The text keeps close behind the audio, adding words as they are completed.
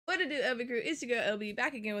What it do, LB crew? It's your girl LB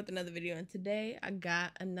back again with another video, and today I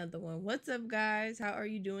got another one. What's up, guys? How are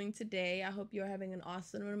you doing today? I hope you're having an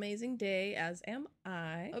awesome and amazing day, as am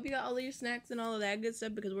I. Hope you got all of your snacks and all of that good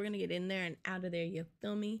stuff, because we're gonna get in there and out of there, you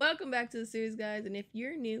feel me? Welcome back to the series, guys, and if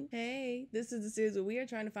you're new, hey, this is the series where we are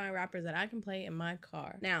trying to find rappers that I can play in my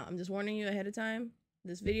car. Now, I'm just warning you ahead of time,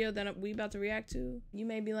 this video that we about to react to, you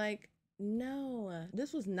may be like, no,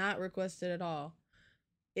 this was not requested at all.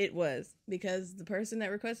 It was, because the person that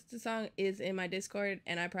requested the song is in my Discord,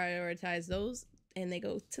 and I prioritize those, and they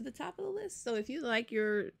go to the top of the list. So if you like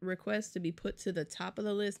your request to be put to the top of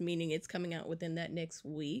the list, meaning it's coming out within that next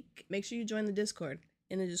week, make sure you join the Discord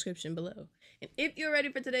in the description below. And if you're ready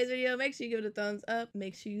for today's video, make sure you give it a thumbs up.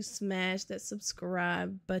 Make sure you smash that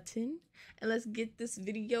subscribe button. And let's get this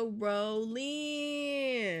video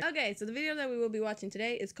rolling. Okay, so the video that we will be watching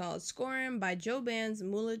today is called Scorin by Bandz,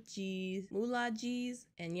 Mula Gzz,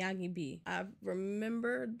 and Yagi B. I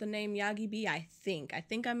remember the name Yagi B, I think.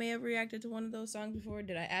 I may have reacted to one of those songs before.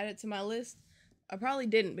 Did I add it to my list? I probably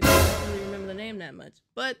didn't, because I don't really remember the name that much.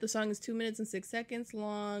 But the song is 2 minutes and 6 seconds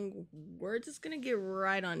long. We're just gonna get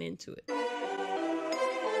right on into it.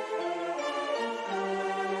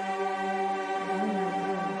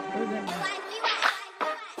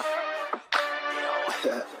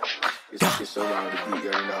 It's so loud to beat, you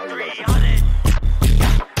know how you like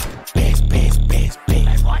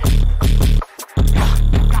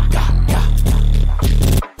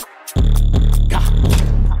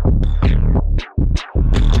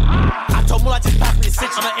I told Mula just pass me the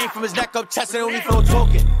six. I'ma aim from his neck up, chest, and only for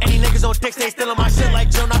talking. Any niggas on dicks, they still on my shit like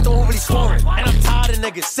Joe, not the one really scoring. And I'm tired of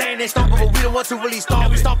niggas saying they stomping, but we the ones who really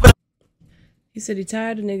stomping. He said he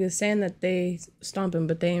tired of niggas saying that they stomping,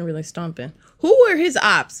 but they ain't really stomping. Who are his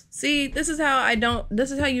ops? See, this is how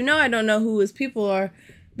you know I don't know who his people are,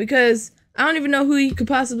 because I don't even know who he could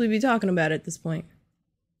possibly be talking about at this point.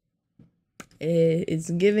 It's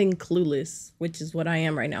giving clueless, which is what I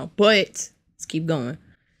am right now. But let's keep going.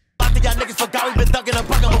 Y'all niggas forgot we been thugging up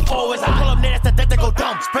before. As I pull up near that they go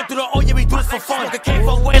dumb. Spin through the oh yeah, we do this for fun.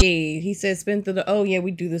 Hey, he said spin through the oh yeah,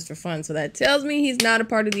 we do this for fun. So that tells me he's not a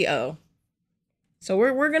part of the O. So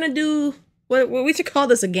we're gonna do what we should call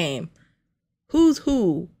this a game. Who's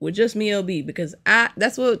who with just me LB, because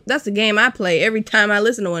that's the game I play every time I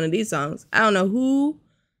listen to one of these songs. I don't know who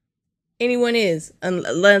anyone is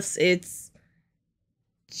unless it's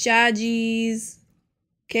Yagi,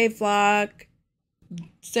 K Flock,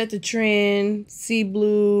 Set the Trend, C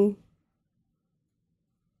Blue,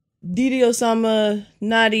 Didi Osama,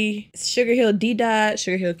 Naughty, Sugar Hill D Dot,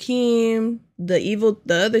 Sugar Hill Keem, the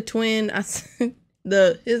other twin.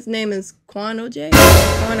 His name is Quan OJ,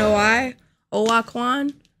 Quan OI, Owa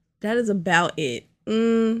Quan. That is about it.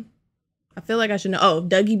 I feel like I should know. Oh,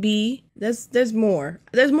 Dougie B. There's more.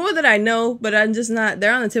 There's more that I know, but I'm just not.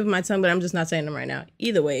 They're on the tip of my tongue, but I'm just not saying them right now.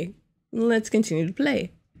 Either way, let's continue to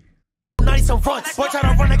play. Wait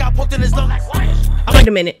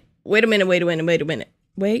a minute. Wait a minute. Wait a minute.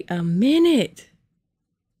 Wait a minute.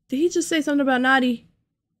 Did he just say something about Naughty?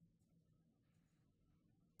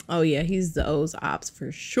 Oh yeah, he's the O's ops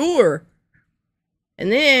for sure.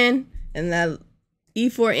 And then in that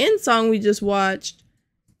E4N song we just watched,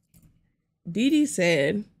 Didi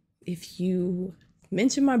said, if you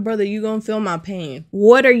mention my brother, you gonna feel my pain.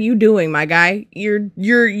 What are you doing, my guy?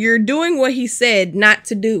 You're doing what he said not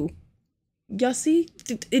to do. Y'all see?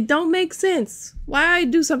 It don't make sense. Why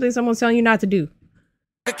do something someone's telling you not to do?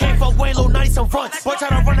 I came for way low, 90 some fronts. Boy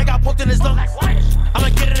trying to run, I got poked in his lung. I'ma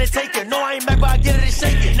get it and take it. No, I ain't back, but I get it and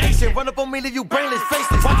shake it. Nation, run up on me, leave you brainless,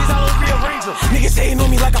 faceless. Watch this, I'll rearrange them. Niggas hating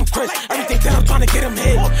on me like I'm Chris. Everything that I'm trying to get him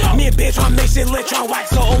hit. Me and bitch trying to make shit lit, trying to wax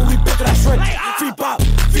so only bitch that I shrink. Free bop,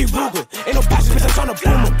 free Ruger. Ain't no passion, bitch, I'm trying to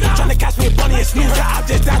boom him. Trying to catch me a bunny and snooze. I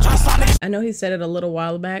just down trying to slide niggas. I know he said it a little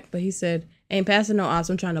while back, but he said, ain't passing no ops,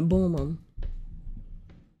 I'm trying to boom him.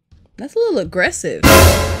 That's a little aggressive.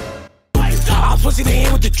 I'm pussy the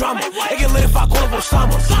hand with the drama. They get lit if I call him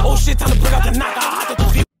Osama. Oh shit, time to bring out the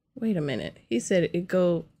knock. Wait a minute. He said it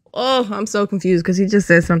go. Oh, I'm so confused because he just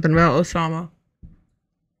said something about Osama.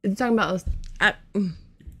 It's talking about.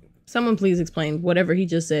 Someone please explain whatever he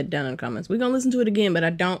just said down in the comments. We're gonna listen to it again, but I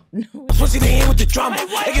don't know. Pussy the hand with the drama.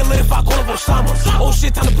 They get lit if I call him Osama. Oh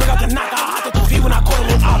shit, time to bring out the knock. When I call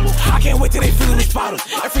him Apple. I can't wait till they feel these bottles.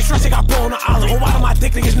 Every stretch they got blow on the island. Oh, why do my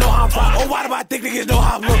dick niggas know how I'm fine? Oh, why do my dick niggas know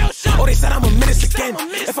how I look? Oh, they said I'm a menace again.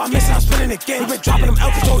 If I miss it, I'm spinning again. We been dropping them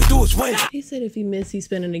out, all we do is win. He said if he missed, he's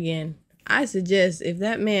spinning again. I suggest if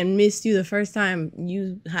that man missed you the first time,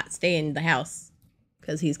 you stay in the house.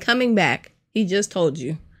 Because he's coming back. He just told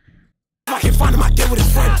you. If I can find him, I get with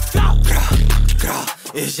his friend.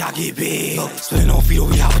 It's Yagi B. Spinning on feet,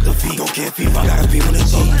 we out with the feet. Don't care if I gotta be on the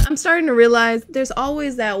G. I'm starting to realize there's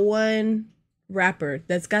always that one rapper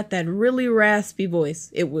that's got that really raspy voice.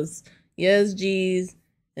 It was Mula Gzz,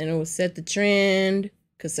 and it was Set the Trend,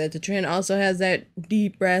 because Set the Trend also has that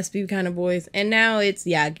deep raspy kind of voice, and now it's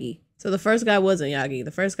Yagi. So the first guy wasn't Yagi.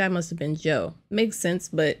 The first guy must have been Joe. Makes sense,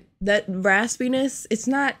 but that raspiness, it's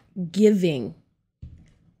not giving.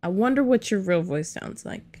 I wonder what your real voice sounds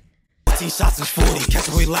like. Shots and 40, catch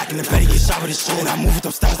away lacking the betty, get shot with his sword. I move with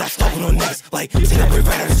them styles, I stop with no niggas. Like, take that way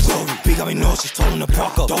right out of his glory. Big got me know she's told him to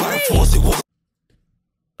park up. Don't gotta force it.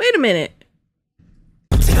 Wait a minute.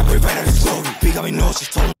 Take that way right out of his glory. Big got me know she's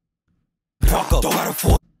told him to park up. Don't gotta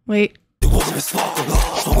force it. Wait.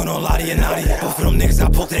 Smoking on Lottie and Naughty. Both of them niggas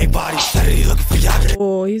got poked in their body. Saturday looking for Yagi.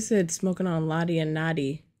 Oh, he said smoking on Lottie and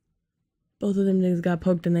Naughty. Both of them niggas got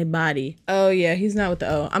poked in their body. Oh yeah, he's not with the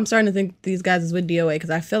O. I'm starting to think these guys is with DOA because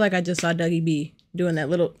I feel like I just saw Dougie B doing that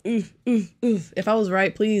little oof, oof, oof. If I was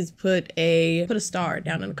right, please put a star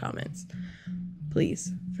down in the comments.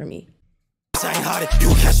 Please, for me. I ain't hot it. You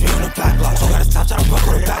catch me on the back block. So got a top shot, I'm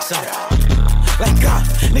on the backside. Like God,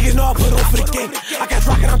 niggas know I put on for the game. I got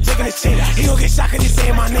rocket, I'm taking a chain. He gon' get shot cause he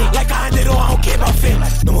saying my name. Like I ended all, I don't care about fame.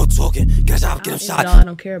 No more talking, get a job, get him shot. I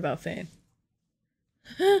don't care about fame.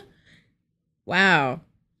 Wow.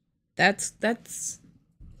 That's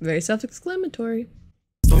very self-exclamatory.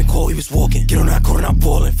 So we call, he was walking. Get on that court and I'm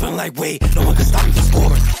balling. Feeling like wait, no one can stop me from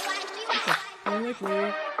scoring.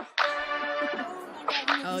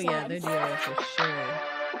 Oh yeah, they're DOA for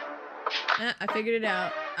sure. I figured it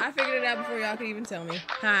out. I figured it out before y'all could even tell me.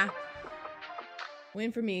 Ha.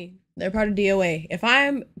 Win for me. They're part of DOA. If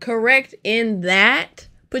I'm correct in that,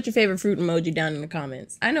 put your favorite fruit emoji down in the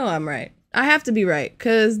comments. I know I'm right. I have to be right,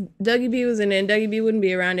 because Dougie B was in it, and Dougie B wouldn't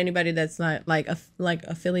be around anybody that's not like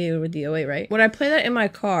affiliated with DOA, right? Would I play that in my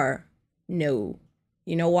car? No.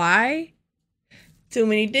 You know why? Too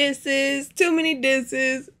many disses, too many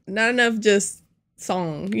disses, not enough just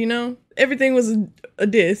song, you know? Everything was a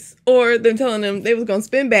diss, or them telling them they was gonna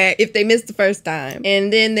spin back if they missed the first time.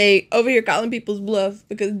 And then they over here calling people's bluff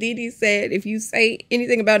because Dee said if you say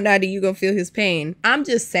anything about Naughty, you gonna feel his pain. I'm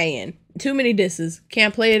just saying. Too many disses.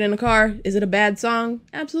 Can't play it in the car. Is it a bad song?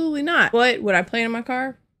 Absolutely not. But would I play it in my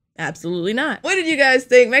car? Absolutely not. What did you guys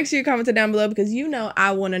think? Make sure you comment it down below because you know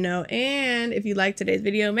I want to know. And if you liked today's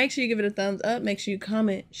video, make sure you give it a thumbs up. Make sure you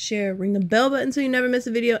comment, share, ring the bell button so you never miss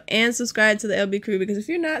a video, and subscribe to the LB crew, because if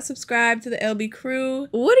you're not subscribed to the LB crew,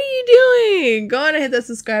 what are you doing? Go on and hit that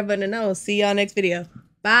subscribe button, and I will see y'all next video.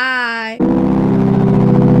 Bye.